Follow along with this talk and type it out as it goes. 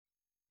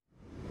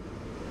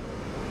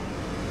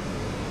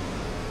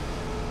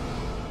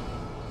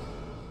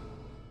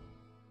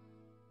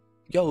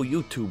Yo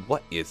YouTube,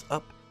 what is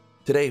up?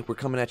 Today we're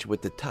coming at you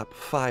with the top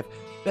 5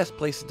 best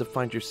places to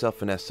find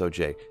yourself an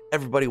SOJ.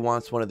 Everybody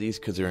wants one of these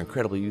because they're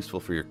incredibly useful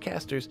for your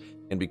casters,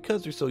 and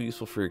because they're so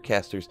useful for your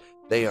casters,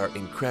 they are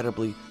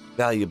incredibly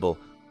valuable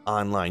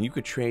online. You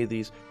could trade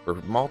these for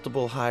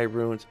multiple high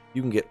runes.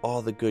 You can get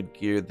all the good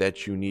gear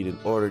that you need in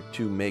order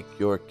to make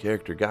your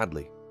character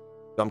godly.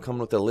 So I'm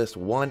coming with a list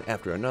one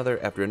after another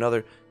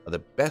of the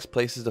best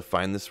places to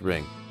find this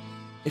ring.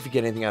 If you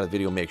get anything out of the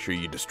video, make sure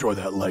you destroy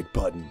that like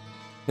button.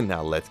 And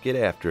now let's get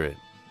after it.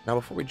 Now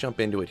before we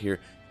jump into it here,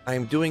 I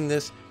am doing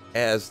this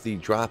as the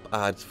drop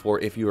odds for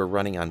if you are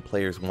running on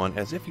Players 1,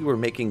 as if you were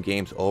making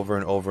games over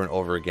and over and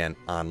over again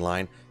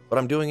online. But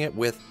I'm doing it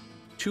with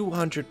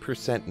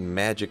 200%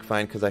 magic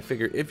find, because I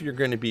figure if you're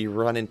going to be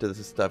running into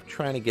this stuff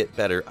trying to get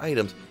better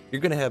items, you're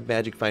going to have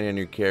magic find on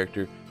your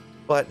character,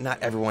 but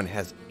not everyone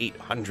has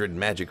 800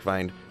 magic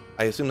find.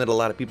 I assume that a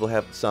lot of people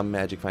have some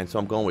magic find, so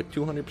I'm going with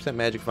 200%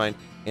 magic find,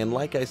 and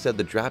like I said,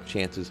 the drop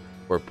chances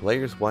for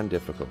Players 1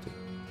 difficulty.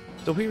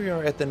 So here we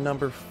are at the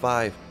number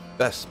 5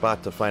 best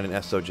spot to find an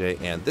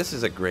SOJ, and this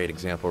is a great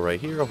example right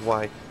here of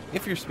why,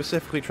 if you're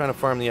specifically trying to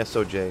farm the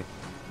SOJ,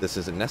 this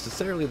isn't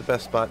necessarily the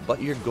best spot,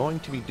 but you're going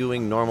to be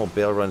doing normal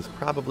bail runs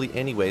probably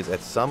anyways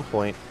at some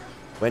point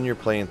when you're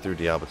playing through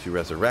Diablo 2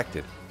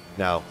 Resurrected.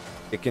 Now,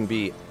 it can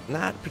be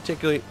not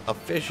particularly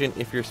efficient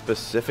if you're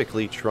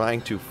specifically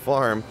trying to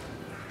farm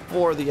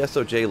for the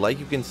SOJ.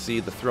 Like you can see,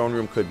 the throne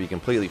room could be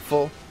completely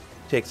full.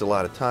 It takes a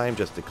lot of time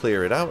just to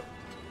clear it out.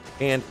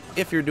 And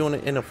if you're doing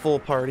it in a full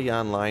party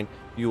online,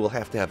 you will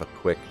have to have a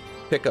quick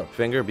pickup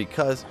finger,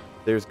 because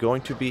there's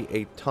going to be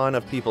a ton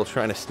of people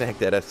trying to snag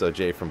that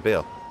SOJ from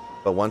bail.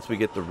 But once we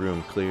get the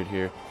room cleared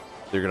here,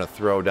 they're going to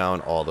throw down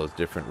all those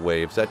different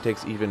waves. That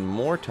takes even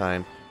more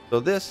time.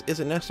 So this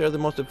isn't necessarily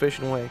the most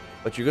efficient way,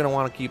 but you're going to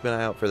want to keep an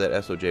eye out for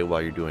that SOJ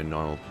while you're doing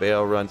normal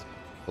bail runs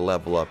to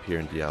level up here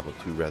in Diablo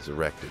 2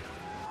 Resurrected.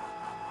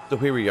 So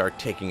here we are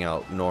taking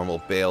out normal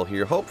bail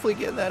here, hopefully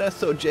getting that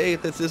SOJ.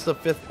 If this is the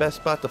 5th best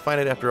spot to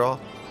find it after all.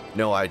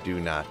 No, I do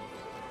not.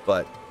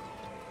 But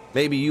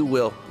maybe you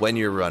will when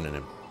you're running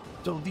him.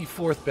 So the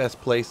 4th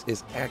best place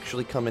is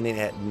actually coming in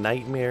at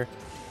Nightmare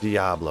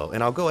Diablo.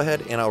 And I'll go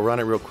ahead and I'll run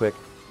it real quick.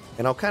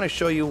 And I'll kind of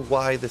show you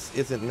why this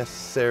isn't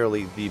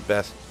necessarily the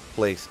best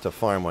place to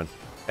farm one.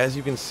 As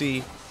you can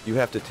see, you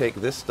have to take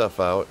this stuff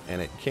out,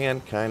 and it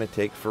can kind of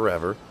take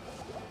forever.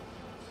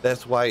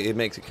 That's why it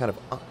makes it kind of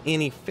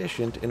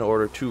inefficient in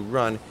order to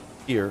run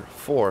here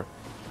for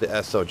the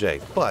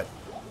SOJ. But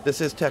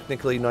this is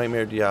technically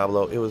Nightmare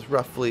Diablo. It was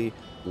roughly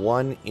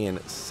 1 in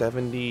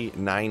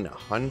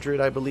 7,900,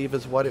 I believe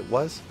is what it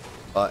was.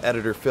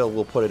 Editor Phil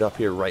will put it up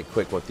here right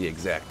quick what the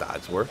exact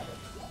odds were.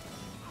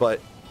 But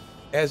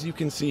as you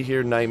can see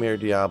here, Nightmare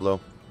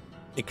Diablo,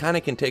 it kind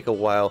of can take a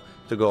while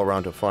to go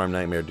around to farm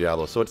Nightmare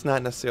Diablo, so it's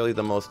not necessarily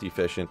the most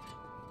efficient.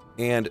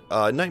 And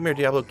Nightmare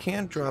Diablo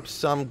can drop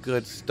some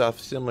good stuff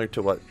similar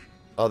to what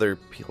other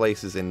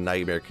places in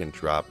Nightmare can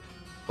drop,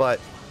 but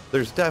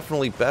there's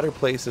definitely better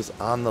places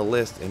on the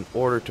list in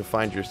order to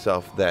find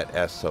yourself that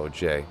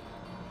SOJ.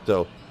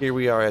 So here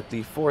we are at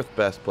the 4th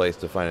best place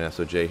to find an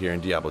SOJ here in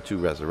Diablo 2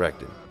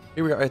 Resurrected.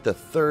 Here we are at the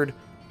 3rd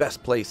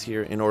best place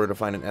here in order to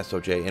find an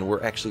SOJ, and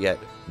we're actually at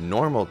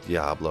normal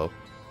Diablo.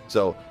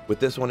 So with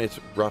this one, it's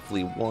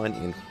roughly 1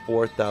 in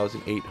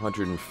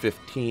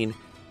 4,815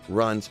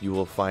 runs you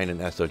will find an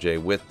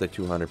SOJ with the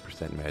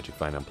 200% magic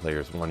find on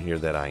Players 1 here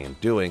that I am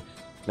doing.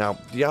 Now,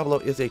 Diablo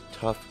is a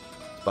tough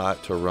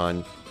spot to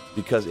run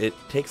because it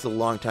takes a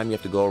long time. You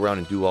have to go around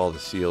and do all the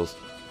seals,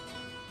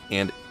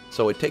 and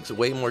so it takes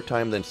way more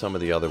time than some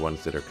of the other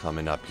ones that are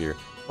coming up here.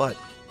 But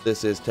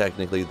this is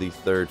technically the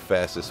 3rd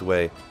fastest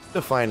way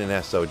to find an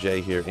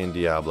SOJ here in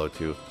Diablo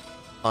 2.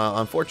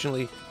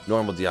 Unfortunately,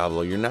 normal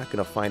Diablo, you're not going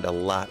to find a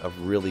lot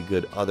of really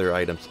good other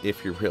items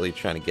if you're really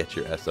trying to get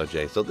your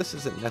SOJ. So this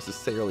isn't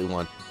necessarily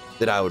one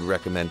that I would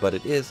recommend, but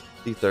it is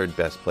the 3rd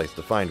best place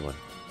to find one.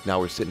 Now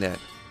we're sitting at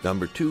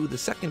number 2, the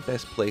 2nd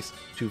best place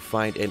to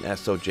find an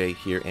SOJ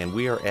here, and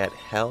we are at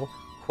Hell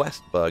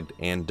Quest Bugged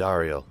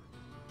Andarial.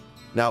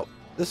 Now,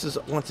 this is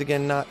once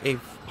again not a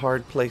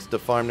hard place to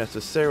farm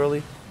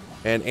necessarily,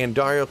 and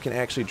Andarial can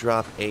actually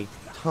drop a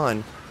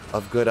ton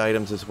of good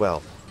items as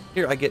well.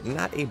 Here I get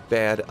not a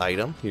bad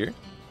item here.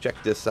 Check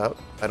this out.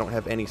 I don't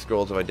have any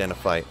scrolls of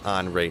identify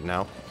on right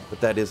now, but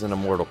that is an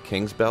Immortal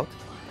King's Belt.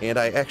 And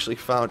I actually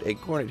found a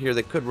Cornet here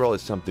that could roll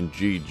as something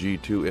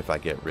GG2 if I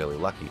get really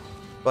lucky.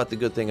 But the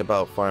good thing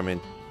about farming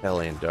Hell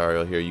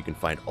Andarial here, you can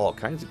find all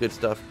kinds of good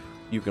stuff.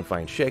 You can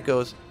find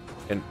Shakos,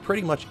 and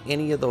pretty much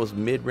any of those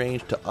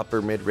mid-range to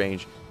upper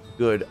mid-range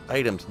good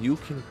items you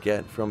can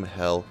get from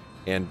Hell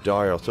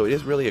Andarial. So it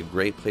is really a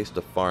great place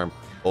to farm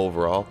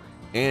overall.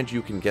 And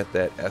you can get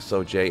that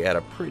SOJ at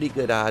a pretty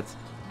good odds.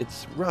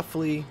 It's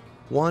roughly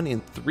 1 in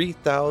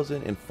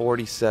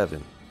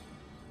 3,047.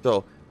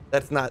 So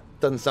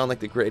doesn't sound like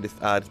the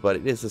greatest odds, but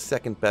it is the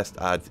 2nd best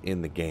odds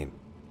in the game.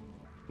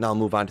 Now I'll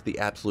move on to the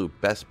absolute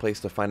best place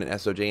to find an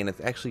SOJ, and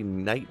it's actually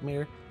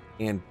Nightmare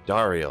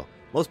Andarial.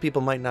 Most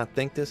people might not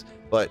think this,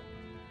 but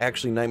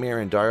actually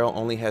Nightmare Andarial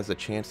only has a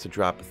chance to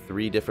drop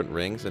 3 different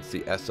rings. That's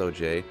the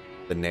SOJ,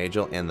 the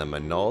Nagel, and the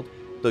Manold,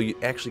 so it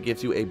actually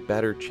gives you a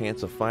better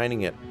chance of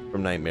finding it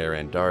from Nightmare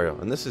Andarial.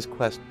 And this is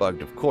quest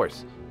bugged, of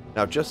course.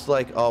 Now, just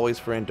like always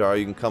for Andarial,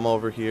 you can come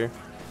over here,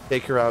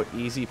 take her out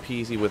easy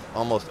peasy with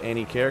almost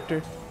any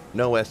character.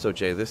 No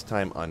SOJ this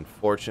time,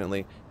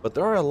 unfortunately, but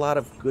there are a lot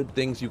of good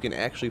things you can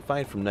actually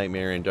find from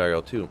Nightmare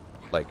Andarial too,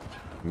 like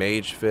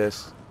Mage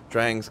Fist,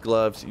 Drang's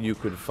Gloves, you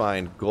could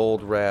find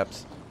Gold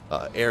Wraps,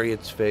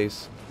 Ariad's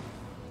Face,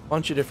 a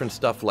bunch of different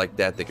stuff like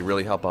that that could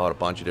really help out a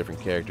bunch of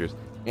different characters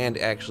and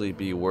actually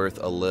be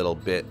worth a little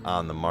bit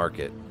on the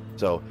market.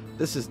 So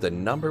this is the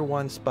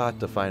 #1 spot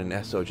to find an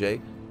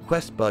SOJ,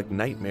 Quest Bug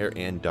Nightmare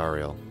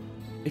Andarial.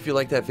 If you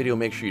like that video,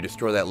 make sure you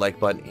destroy that like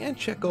button and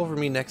check over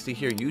me next to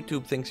here.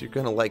 YouTube thinks you're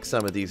going to like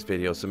some of these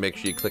videos, so make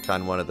sure you click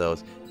on one of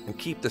those and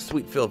keep the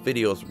Sweetville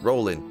videos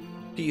rolling.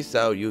 Peace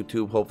out,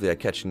 YouTube. Hopefully I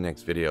catch you in the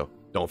next video.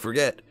 Don't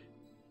forget,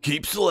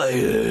 keep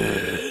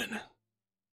slaying!